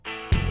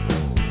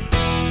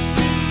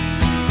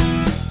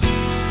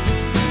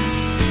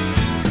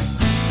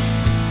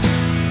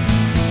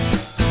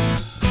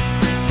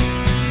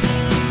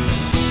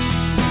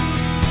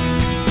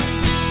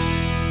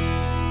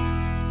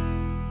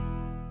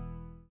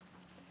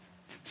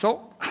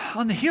So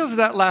on the heels of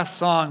that last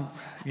song,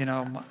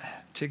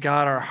 To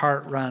God Our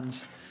Heart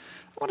Runs,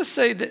 I want to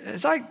say that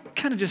as I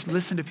kind of just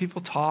listen to people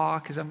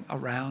talk, as I'm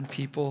around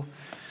people,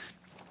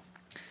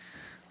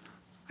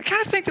 I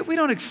kind of think that we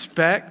don't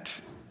expect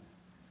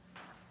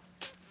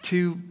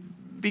to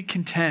be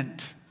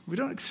content. We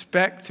don't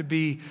expect to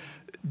be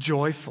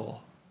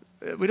joyful.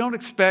 We don't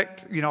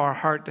expect, our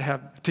heart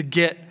to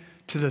get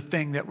to the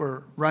thing that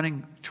we're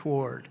running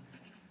toward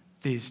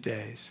these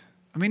days.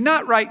 I mean,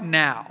 not right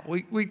now.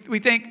 We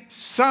think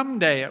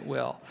someday it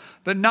will,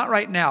 but not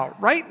right now.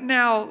 Right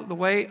now, the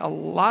way a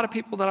lot of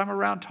people that I'm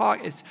around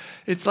talk,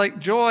 it's like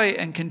joy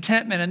and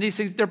contentment and these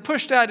things, they're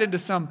pushed out into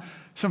some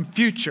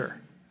future.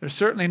 They're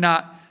certainly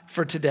not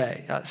for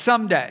today.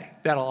 Someday,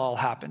 that'll all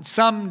happen.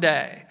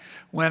 Someday,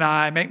 when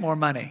I make more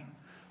money.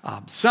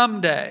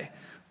 Someday,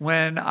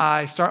 when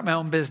I start my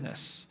own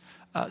business.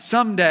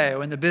 Someday,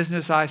 when the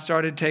business I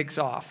started takes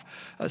off.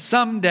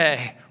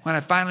 Someday, when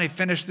I finally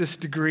finish this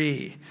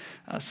degree.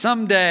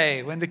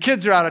 Someday, when the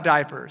kids are out of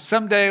diapers.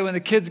 Someday, when the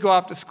kids go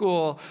off to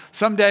school.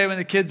 Someday, when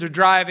the kids are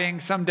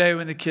driving. Someday,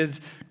 when the kids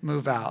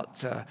move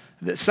out.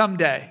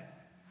 Someday,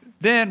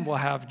 then we'll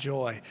have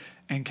joy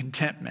and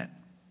contentment.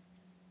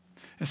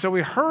 And so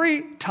we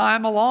hurry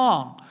time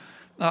along,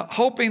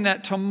 hoping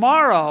that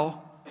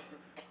tomorrow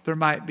there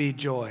might be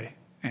joy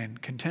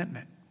and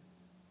contentment.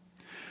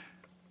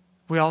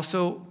 We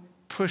also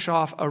push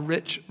off a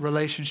rich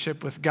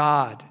relationship with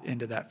God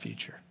into that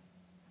future.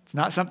 It's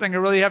not something I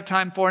really have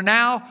time for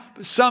now,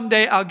 but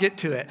someday I'll get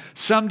to it.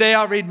 Someday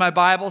I'll read my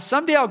Bible.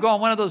 Someday I'll go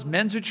on one of those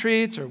men's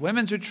retreats or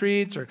women's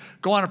retreats or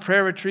go on a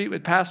prayer retreat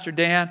with Pastor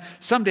Dan.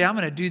 Someday I'm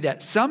going to do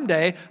that.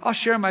 Someday I'll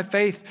share my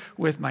faith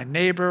with my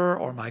neighbor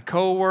or my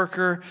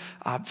coworker.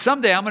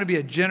 Someday I'm going to be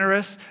a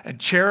generous and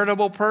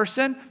charitable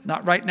person.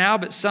 Not right now,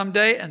 but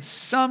someday. And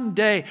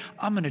someday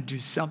I'm going to do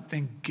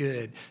something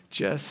good.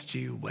 Just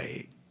you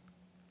wait.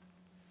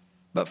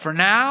 But for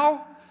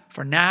now,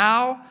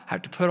 I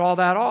have to put all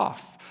that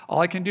off. All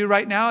I can do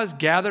right now is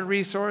gather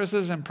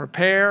resources and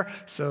prepare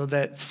so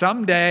that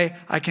someday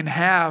I can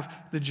have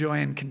the joy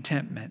and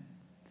contentment.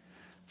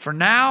 For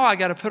now, I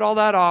got to put all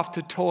that off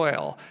to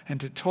toil. And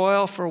to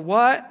toil for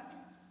what?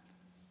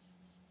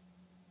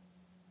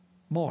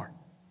 More.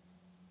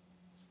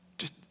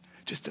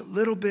 Just a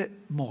little bit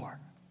more.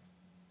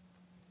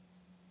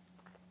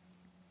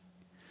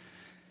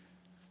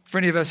 For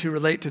any of us who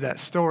relate to that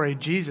story,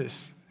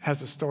 Jesus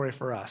has a story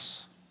for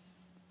us.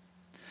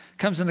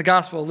 Comes in the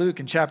Gospel of Luke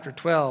in chapter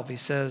 12. He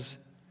says,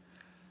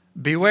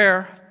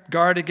 "Beware,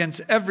 guard against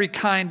every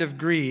kind of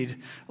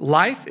greed.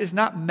 Life is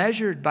not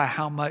measured by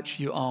how much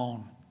you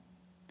own."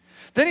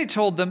 Then he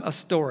told them a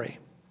story.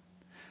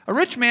 A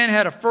rich man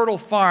had a fertile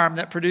farm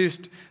that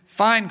produced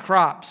fine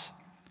crops.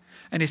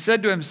 And he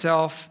said to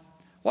himself,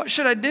 "What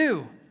should I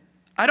do?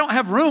 I don't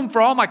have room for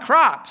all my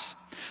crops."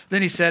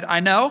 Then he said,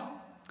 "I know.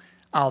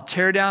 I'll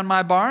tear down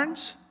my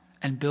barns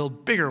and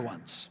build bigger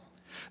ones.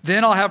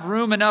 Then I'll have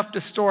room enough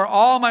to store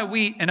all my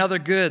wheat and other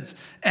goods.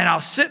 And I'll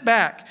sit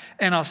back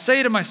and I'll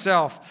say to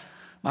myself,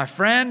 'My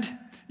friend,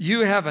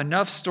 you have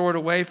enough stored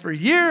away for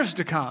years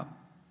to come.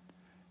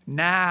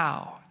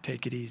 Now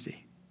take it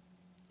easy.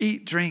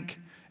 Eat, drink,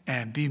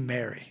 and be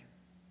merry.'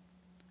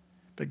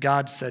 But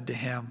God said to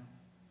him,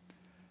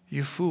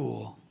 'You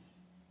fool,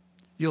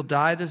 you'll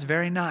die this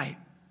very night.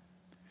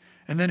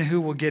 And then who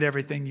will get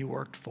everything you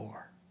worked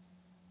for?'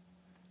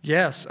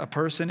 Yes, a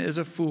person is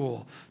a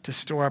fool to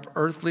store up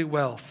earthly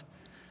wealth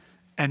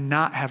and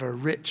not have a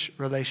rich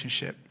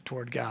relationship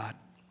toward God."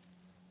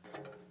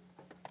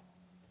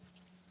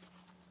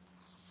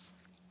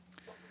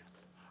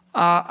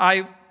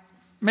 I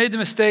made the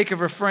mistake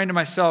of referring to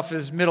myself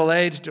as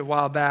middle-aged a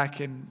while back,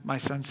 and my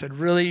son said,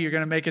 "Really? You're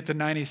going to make it to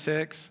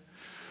 96?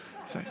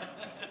 Like,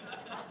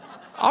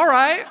 all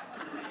right.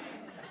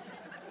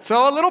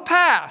 So a little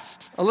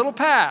past.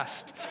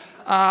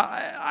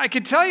 I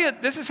can tell you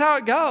this is how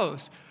it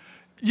goes.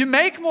 You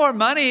make more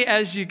money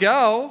as you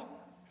go,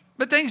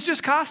 but things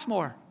just cost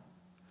more.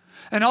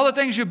 And all the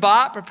things you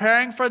bought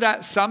preparing for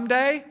that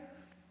someday,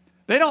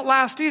 they don't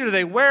last either.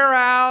 They wear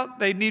out,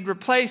 they need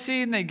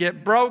replacing, they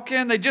get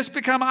broken, they just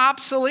become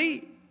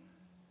obsolete.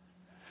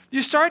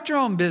 You start your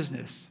own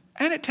business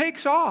and it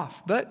takes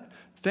off, but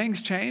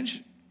things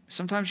change.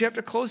 Sometimes you have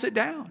to close it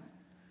down.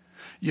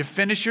 You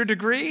finish your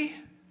degree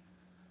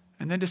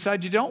and then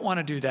decide you don't want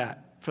to do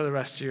that for the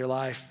rest of your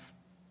life.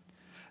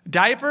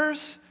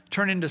 Diapers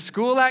turn into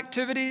school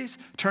activities,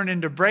 turn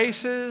into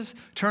braces,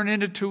 turn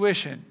into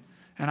tuition.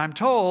 And I'm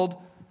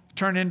told,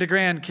 turn into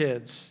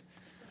grandkids.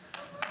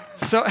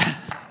 So,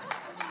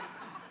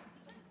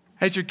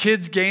 as your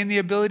kids gain the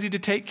ability to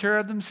take care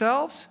of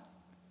themselves,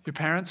 your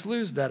parents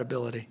lose that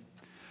ability.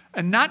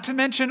 And not to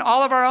mention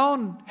all of our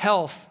own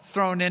health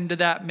thrown into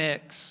that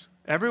mix.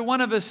 Every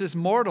one of us is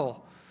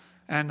mortal,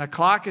 and the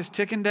clock is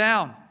ticking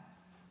down.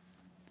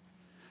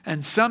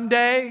 And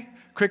someday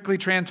quickly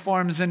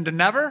transforms into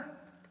never,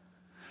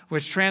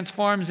 which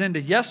transforms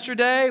into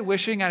yesterday,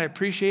 wishing I'd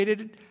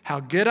appreciated how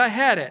good I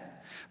had it.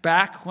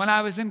 back when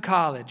I was in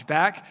college,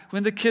 back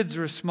when the kids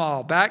were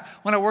small, back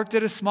when I worked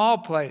at a small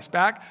place,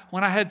 back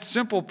when I had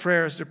simple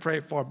prayers to pray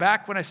for,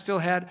 back when I still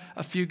had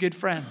a few good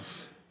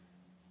friends.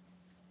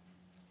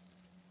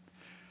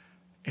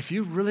 If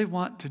you really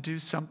want to do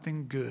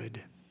something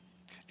good,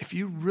 if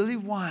you really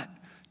want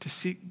to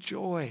seek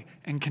joy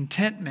and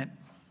contentment,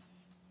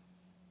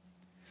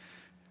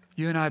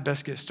 you and I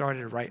best get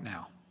started right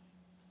now,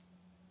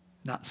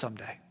 not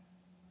someday.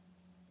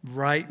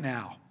 Right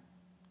now,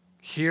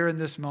 here in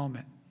this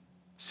moment,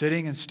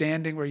 sitting and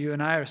standing where you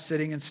and I are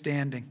sitting and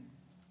standing.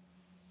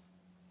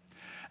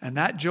 And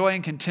that joy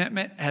and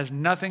contentment has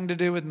nothing to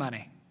do with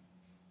money.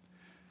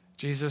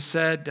 Jesus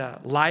said,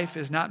 life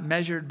is not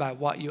measured by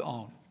what you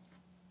own.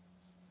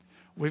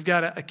 We've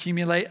got to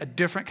accumulate a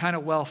different kind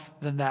of wealth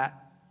than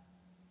that.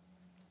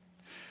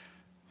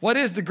 What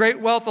is the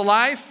great wealth of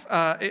life?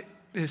 It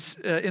is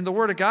in the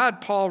Word of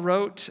God. Paul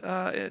wrote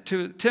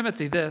to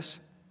Timothy this: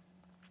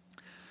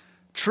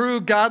 true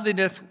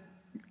godliness,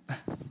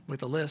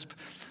 with a lisp,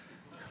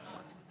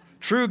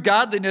 true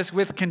godliness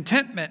with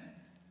contentment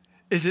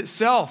is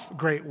itself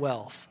great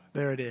wealth.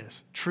 There it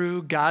is.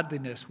 True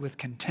godliness with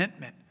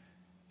contentment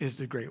is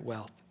the great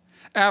wealth.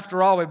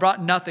 After all, we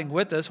brought nothing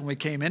with us when we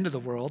came into the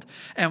world,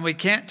 and we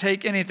can't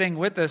take anything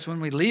with us when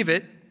we leave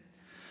it.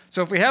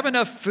 So if we have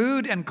enough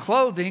food and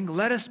clothing,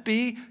 let us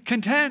be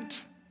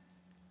content.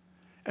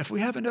 If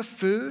we have enough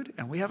food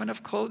and we have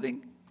enough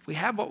clothing, if we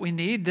have what we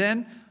need,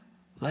 then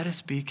let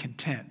us be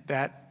content.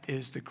 That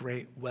is the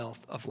great wealth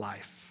of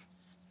life.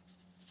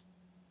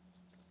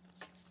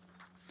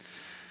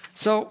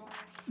 So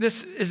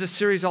this is a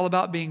series all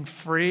about being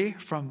free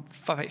from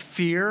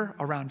fear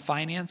around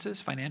finances,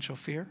 financial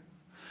fear.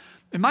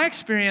 In my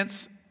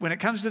experience, when it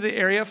comes to the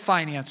area of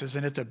finances,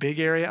 and it's a big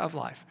area of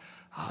life,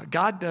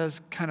 God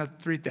does kind of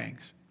three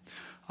things.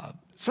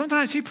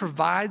 Sometimes he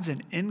provides an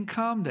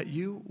income that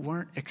you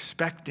weren't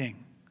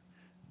expecting.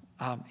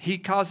 He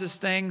causes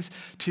things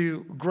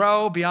to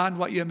grow beyond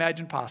what you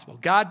imagined possible.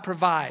 God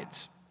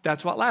provides.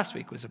 That's what last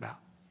week was about.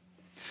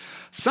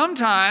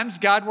 Sometimes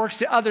God works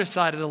the other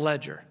side of the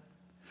ledger.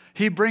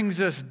 He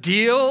brings us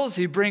deals.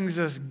 He brings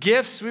us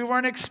gifts we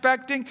weren't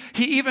expecting.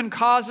 He even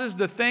causes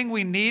the thing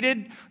we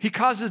needed. He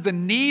causes the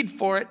need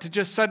for it to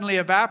just suddenly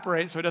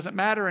evaporate so it doesn't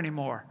matter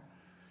anymore.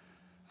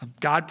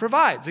 God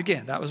provides.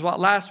 Again, that was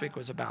what last week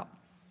was about.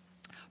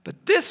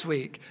 But this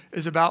week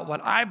is about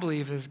what I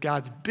believe is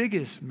God's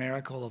biggest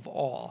miracle of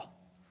all.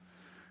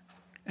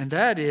 And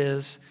that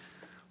is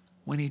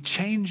when he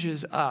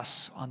changes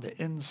us on the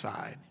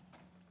inside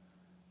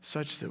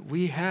such that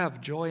we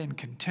have joy and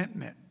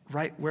contentment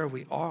right where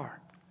we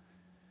are,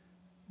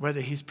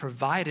 whether he's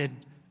provided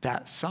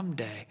that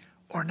someday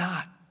or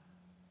not.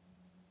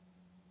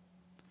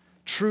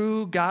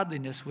 True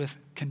godliness with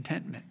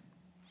contentment.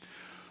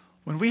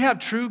 When we have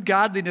true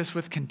godliness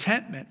with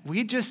contentment,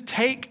 we just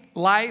take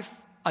life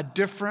a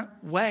different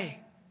way.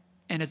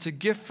 And it's a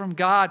gift from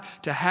God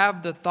to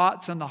have the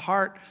thoughts and the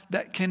heart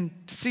that can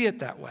see it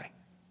that way.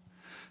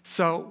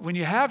 So when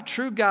you have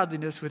true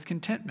godliness with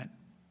contentment,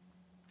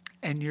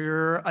 and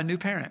you're a new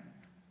parent,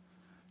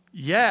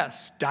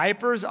 yes,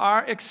 diapers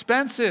are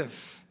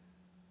expensive,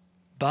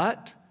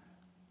 but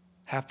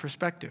have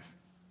perspective.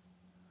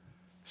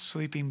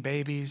 Sleeping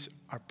babies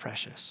are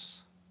precious.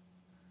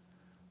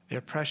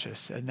 They're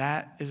precious, and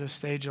that is a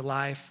stage of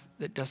life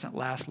that doesn't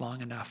last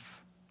long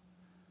enough.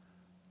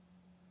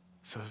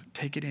 So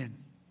take it in.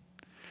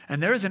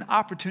 And there is an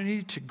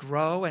opportunity to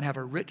grow and have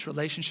a rich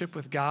relationship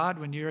with God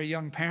when you're a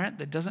young parent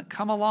that doesn't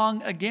come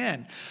along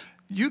again.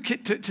 You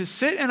get to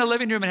sit in a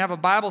living room and have a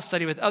Bible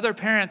study with other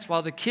parents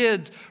while the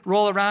kids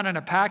roll around in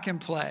a pack and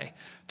play.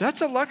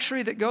 That's a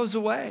luxury that goes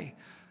away.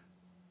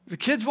 The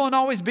kids won't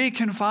always be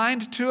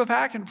confined to a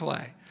pack and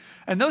play.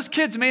 And those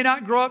kids may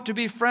not grow up to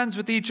be friends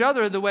with each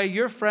other the way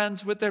you're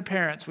friends with their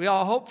parents. We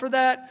all hope for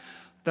that.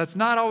 That's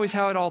not always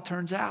how it all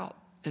turns out.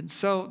 And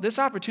so this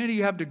opportunity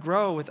you have to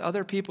grow with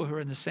other people who are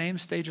in the same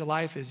stage of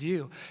life as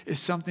you is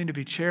something to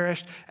be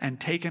cherished and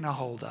taken a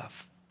hold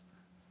of.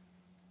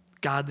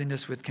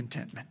 Godliness with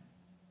contentment.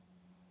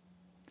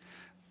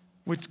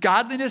 With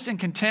godliness and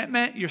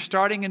contentment, you're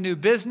starting a new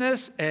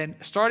business, and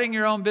starting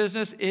your own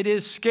business, it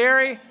is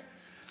scary.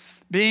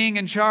 Being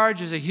in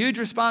charge is a huge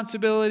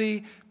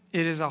responsibility.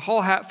 It is a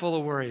whole hat full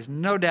of worries,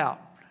 no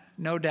doubt,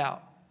 no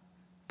doubt.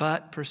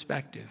 But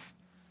perspective.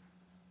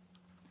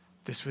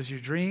 This was your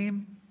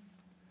dream,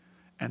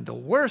 and the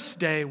worst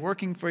day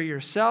working for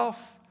yourself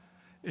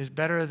is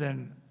better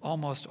than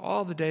almost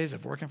all the days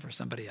of working for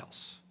somebody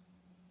else.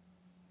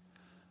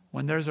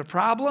 When there's a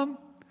problem,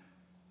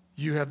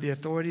 you have the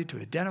authority to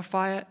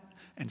identify it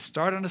and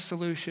start on a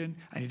solution,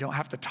 and you don't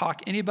have to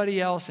talk anybody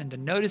else into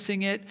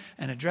noticing it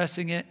and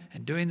addressing it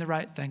and doing the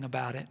right thing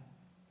about it.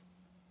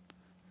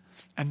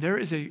 And there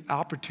is an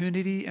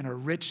opportunity and a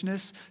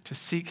richness to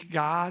seek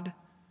God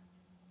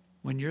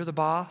when you're the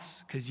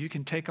boss, because you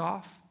can take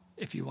off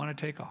if you want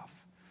to take off.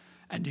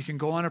 And you can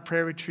go on a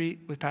prayer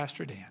retreat with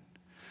Pastor Dan.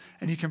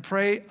 And you can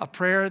pray a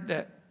prayer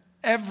that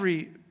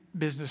every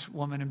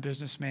businesswoman and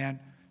businessman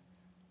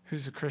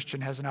who's a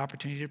Christian has an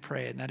opportunity to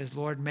pray, and that is,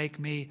 Lord, make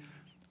me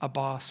a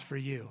boss for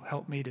you.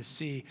 Help me to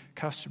see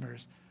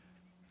customers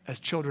as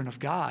children of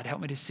God.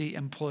 Help me to see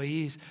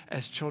employees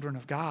as children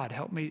of God.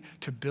 Help me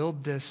to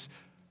build this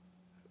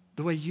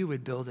the way you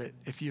would build it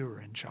if you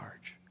were in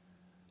charge.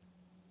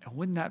 And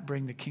wouldn't that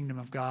bring the kingdom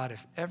of God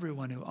if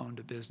everyone who owned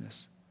a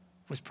business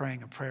was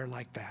praying a prayer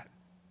like that?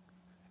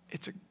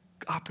 It's an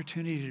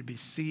opportunity to be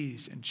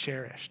seized and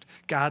cherished.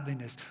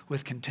 Godliness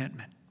with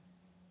contentment.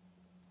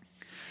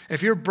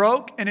 If you're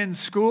broke and in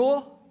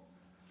school,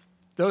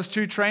 those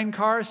two train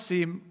cars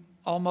seem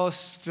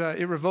almost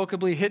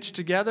irrevocably hitched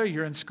together.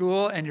 You're in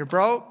school and you're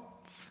broke.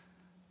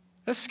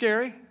 That's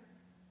scary.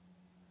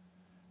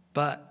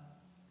 But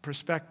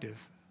perspective.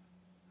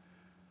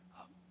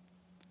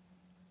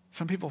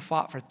 Some people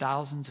fought for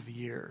thousands of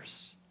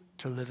years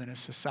to live in a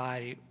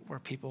society where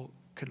people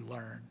could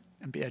learn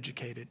and be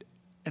educated.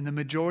 And the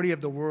majority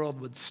of the world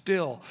would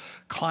still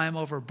climb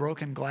over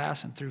broken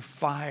glass and through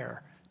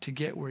fire to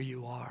get where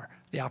you are,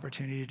 the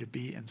opportunity to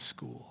be in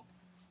school.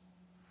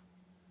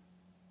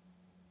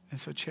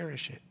 And so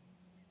cherish it.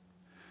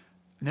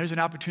 And there's an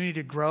opportunity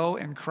to grow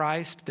in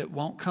Christ that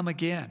won't come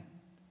again.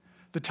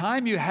 The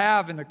time you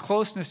have and the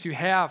closeness you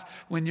have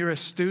when you're a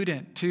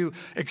student to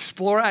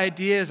explore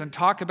ideas and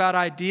talk about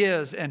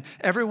ideas, and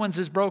everyone's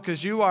as broke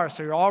as you are,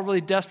 so you're all really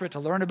desperate to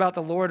learn about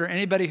the Lord or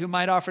anybody who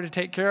might offer to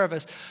take care of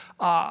us,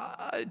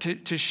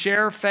 to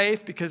share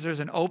faith, because there's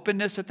an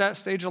openness at that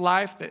stage of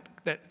life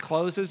that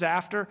closes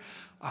after.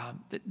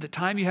 The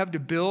time you have to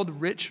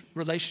build rich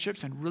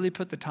relationships and really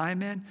put the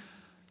time in,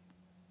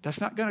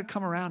 that's not going to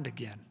come around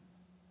again.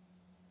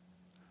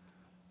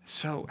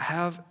 So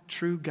have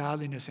true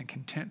godliness and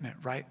contentment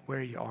right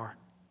where you are.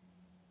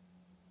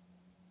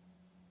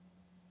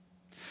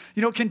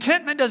 You know,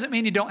 contentment doesn't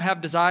mean you don't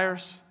have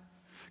desires.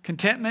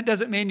 Contentment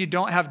doesn't mean you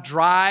don't have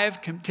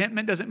drive.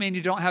 Contentment doesn't mean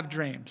you don't have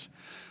dreams.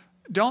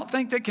 Don't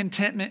think that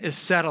contentment is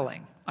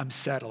settling. I'm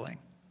settling.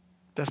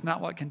 That's not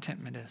what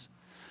contentment is.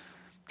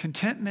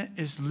 Contentment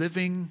is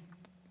living,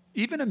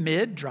 even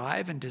amid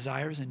drive and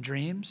desires and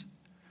dreams,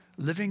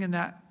 living in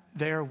that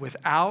there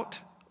without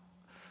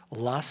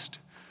lust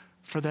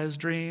for those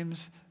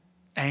dreams,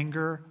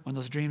 anger when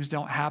those dreams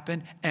don't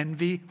happen,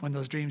 envy when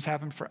those dreams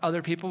happen for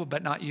other people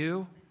but not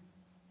you.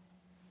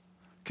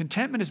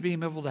 Contentment is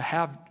being able to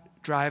have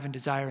drive and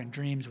desire and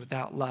dreams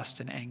without lust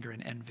and anger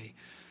and envy.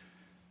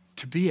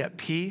 To be at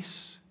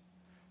peace,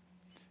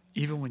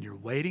 even when you're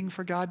waiting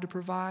for God to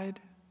provide,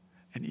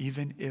 and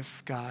even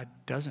if God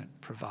doesn't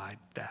provide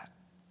that.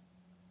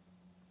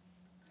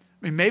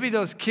 I mean, maybe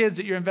those kids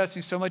that you're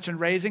investing so much in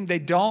raising, they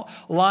don't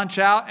launch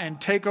out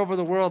and take over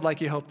the world like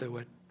you hoped they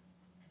would.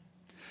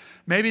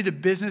 Maybe the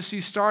business you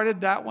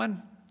started, that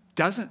one,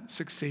 doesn't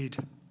succeed.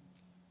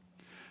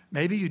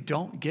 Maybe you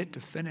don't get to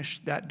finish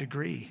that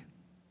degree.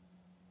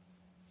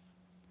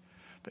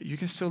 But you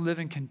can still live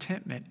in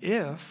contentment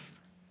if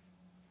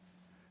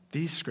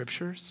these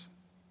scriptures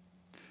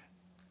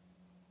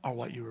are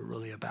what you were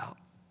really about.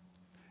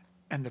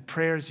 And the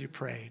prayers you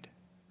prayed.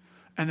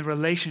 And the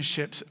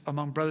relationships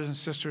among brothers and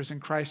sisters in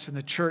Christ and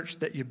the church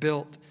that you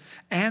built,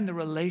 and the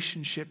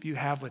relationship you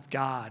have with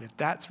God. If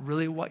that's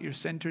really what you're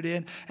centered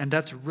in, and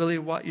that's really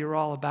what you're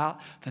all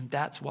about, then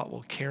that's what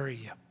will carry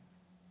you.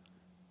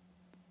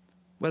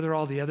 Whether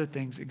all the other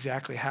things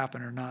exactly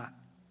happen or not.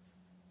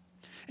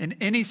 In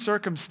any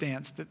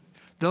circumstance,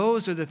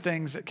 those are the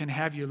things that can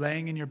have you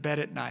laying in your bed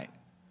at night,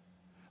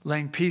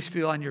 laying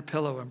peacefully on your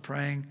pillow and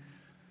praying,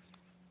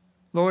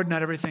 Lord,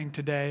 not everything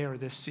today or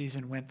this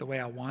season went the way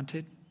I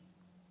wanted.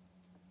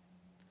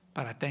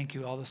 But I thank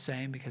you all the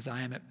same because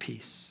I am at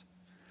peace.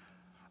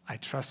 I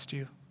trust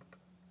you.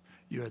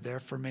 You are there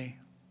for me.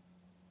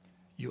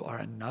 You are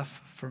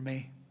enough for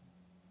me.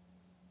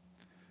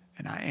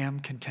 And I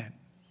am content.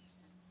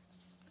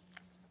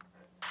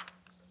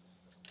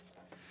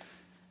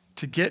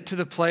 To get to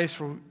the place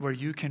where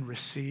you can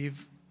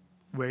receive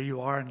where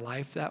you are in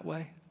life that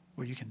way,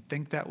 where you can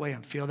think that way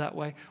and feel that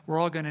way, we're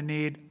all going to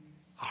need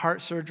a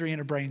heart surgery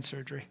and a brain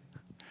surgery.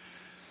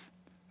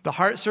 The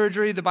heart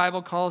surgery, the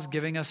Bible calls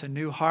giving us a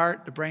new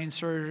heart. The brain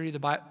surgery, the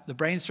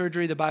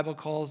Bible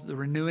calls the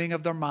renewing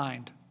of their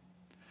mind.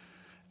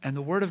 And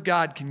the Word of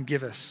God can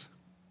give us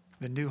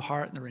the new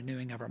heart and the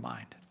renewing of our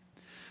mind.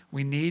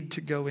 We need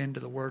to go into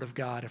the Word of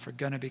God if we're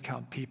going to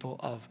become people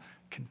of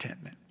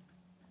contentment.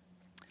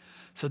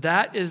 So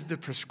that is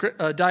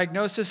the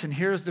diagnosis, and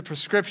here's the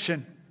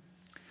prescription.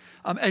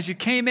 As you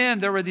came in,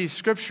 there were these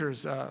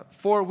scriptures,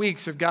 4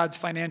 weeks of God's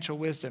financial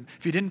wisdom.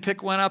 If you didn't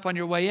pick one up on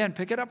your way in,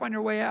 pick it up on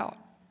your way out.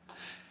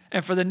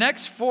 And for the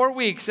next 4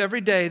 weeks,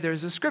 every day,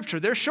 there's a scripture.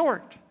 They're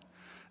short.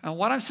 And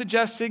what I'm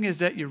suggesting is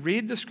that you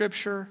read the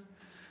scripture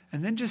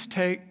and then just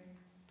take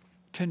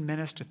 10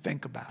 minutes to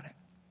think about it,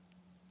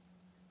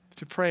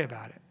 to pray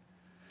about it.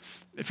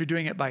 If you're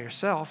doing it by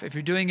yourself, if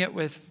you're doing it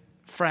with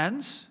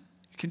friends,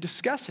 you can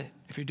discuss it.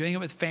 If you're doing it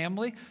with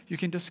family, you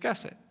can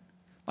discuss it.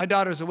 My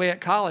daughter's away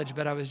at college,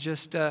 but I was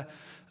just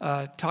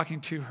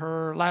talking to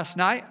her last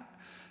night.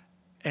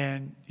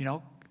 And,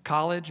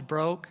 college,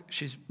 broke.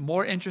 She's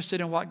more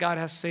interested in what God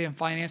has to say in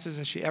finances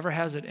than she ever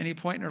has at any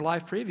point in her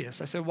life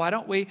previous. I said, why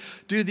don't we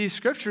do these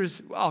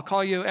scriptures? I'll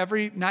call you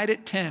every night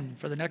at 10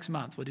 for the next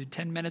month. We'll do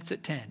 10 minutes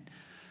at 10.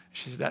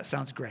 She said, that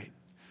sounds great.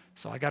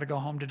 So I got to go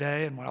home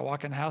today, and when I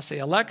walk in the house, say,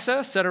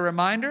 Alexa, set a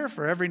reminder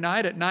for every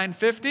night at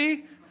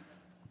 9:50,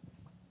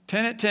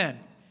 10 at 10.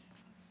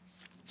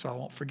 So I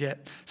won't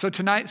forget. So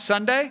tonight,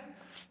 Sunday,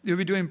 you'll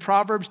be doing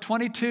Proverbs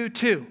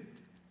 22:2.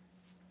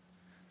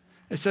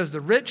 It says,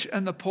 the rich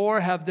and the poor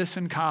have this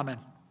in common.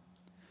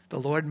 The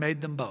Lord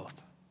made them both.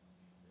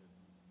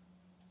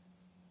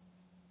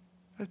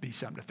 That'd be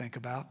something to think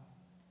about.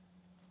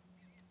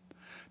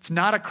 It's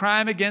not a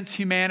crime against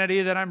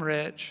humanity that I'm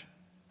rich,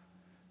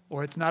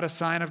 or it's not a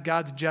sign of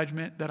God's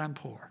judgment that I'm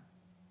poor.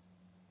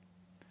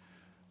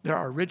 There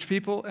are rich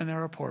people and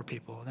there are poor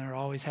people. And there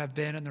always have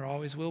been and there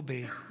always will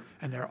be.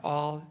 And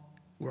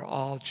we're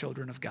all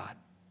children of God.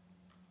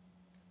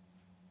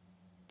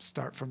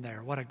 Start from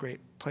there. What a great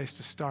place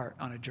to start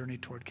on a journey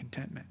toward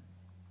contentment.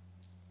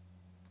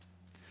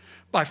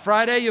 By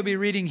Friday, you'll be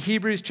reading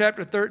Hebrews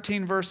chapter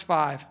 13, verse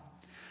 5. It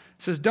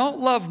says, don't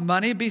love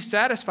money, be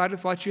satisfied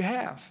with what you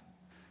have.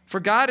 For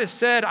God has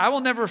said, I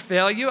will never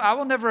fail you, I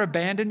will never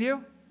abandon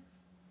you.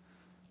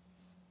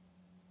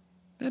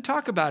 Then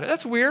talk about it.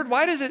 That's weird.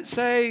 Why does it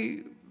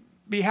say,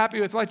 be happy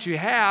with what you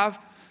have,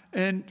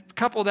 and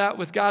couple that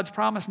with God's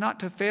promise not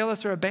to fail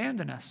us or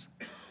abandon us?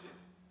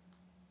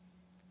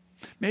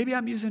 Maybe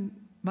I'm using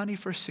money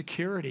for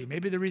security.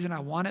 Maybe the reason I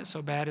want it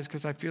so bad is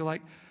because I feel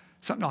like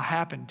something will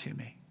happen to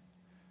me.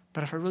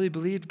 But if I really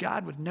believed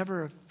God would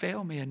never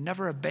fail me and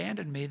never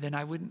abandon me, then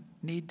I wouldn't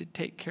need to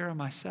take care of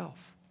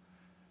myself.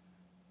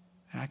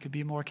 And I could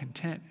be more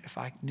content if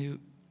I knew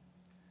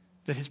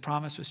that his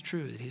promise was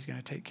true, that he's going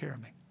to take care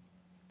of me.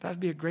 That would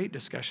be a great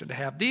discussion to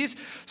have. These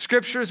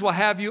scriptures will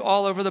have you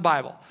all over the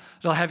Bible.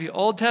 They'll have you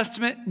Old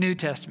Testament, New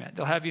Testament.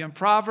 They'll have you in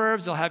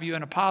Proverbs. They'll have you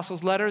in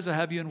Apostles' letters. They'll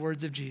have you in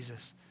words of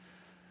Jesus.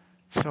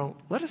 So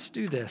let us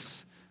do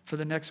this for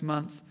the next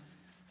month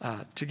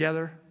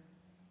together.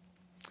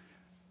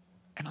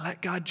 And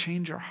let God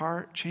change our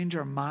heart, change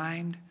our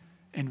mind,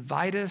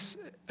 invite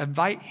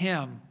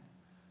him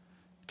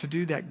to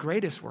do that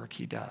greatest work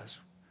he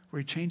does, where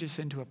he changes us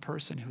into a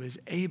person who is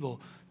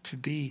able to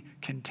be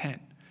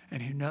content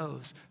and who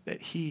knows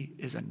that he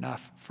is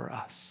enough for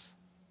us.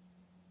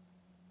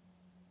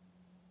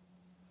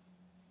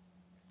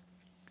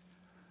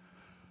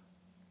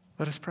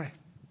 Let us pray.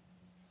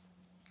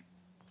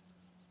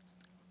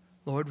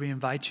 Lord, we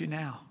invite you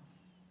now.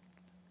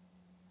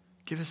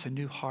 Give us a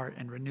new heart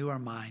and renew our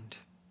mind,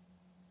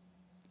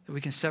 that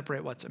we can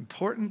separate what's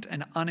important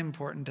and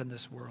unimportant in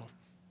this world.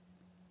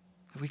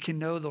 That we can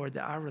know, Lord,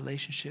 that our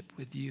relationship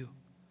with you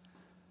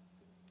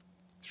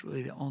is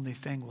really the only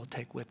thing we'll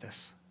take with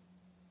us.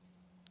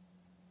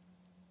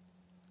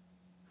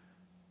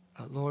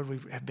 Lord, we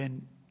have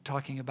been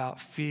talking about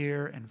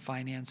fear and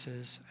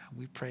finances.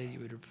 We pray that you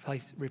would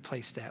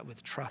replace that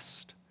with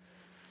trust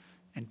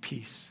and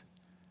peace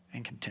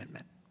and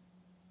contentment.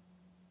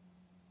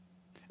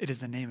 It is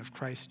the name of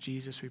Christ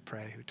Jesus we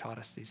pray, who taught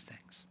us these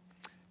things.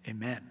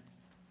 Amen.